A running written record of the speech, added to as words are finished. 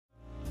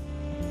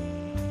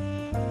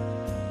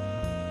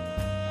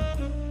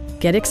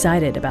Get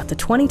excited about the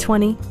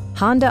 2020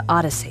 Honda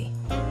Odyssey.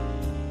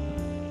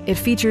 It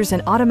features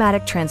an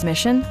automatic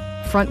transmission,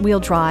 front-wheel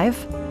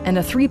drive, and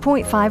a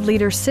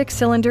 3.5-liter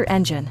six-cylinder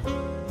engine.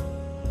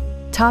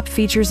 Top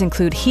features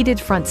include heated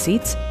front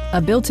seats,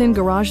 a built-in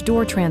garage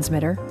door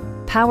transmitter,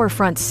 power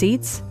front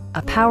seats,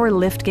 a power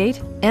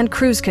liftgate, and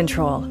cruise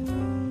control.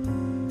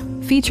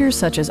 Features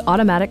such as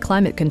automatic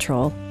climate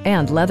control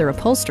and leather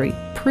upholstery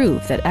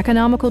prove that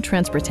economical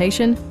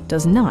transportation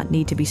does not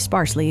need to be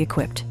sparsely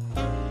equipped.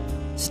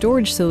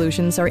 Storage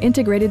solutions are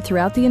integrated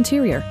throughout the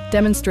interior,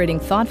 demonstrating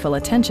thoughtful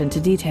attention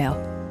to detail.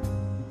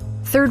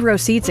 Third-row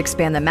seats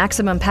expand the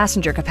maximum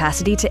passenger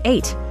capacity to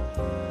 8.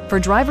 For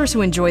drivers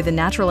who enjoy the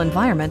natural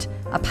environment,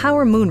 a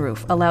power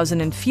moonroof allows an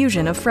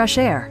infusion of fresh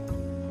air.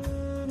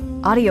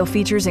 Audio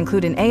features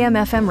include an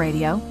AM/FM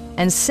radio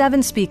and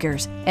 7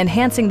 speakers,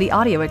 enhancing the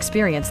audio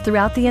experience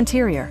throughout the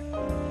interior.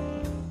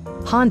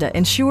 Honda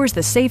ensures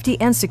the safety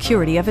and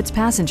security of its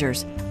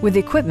passengers with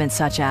equipment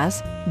such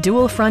as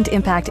dual front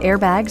impact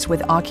airbags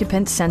with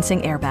occupant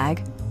sensing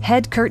airbag,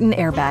 head curtain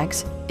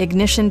airbags,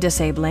 ignition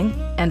disabling,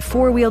 and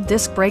 4-wheel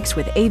disc brakes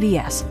with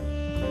ABS.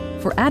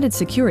 For added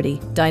security,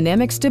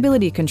 dynamic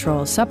stability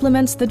control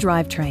supplements the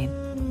drivetrain.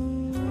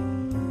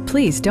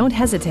 Please don't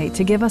hesitate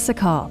to give us a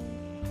call.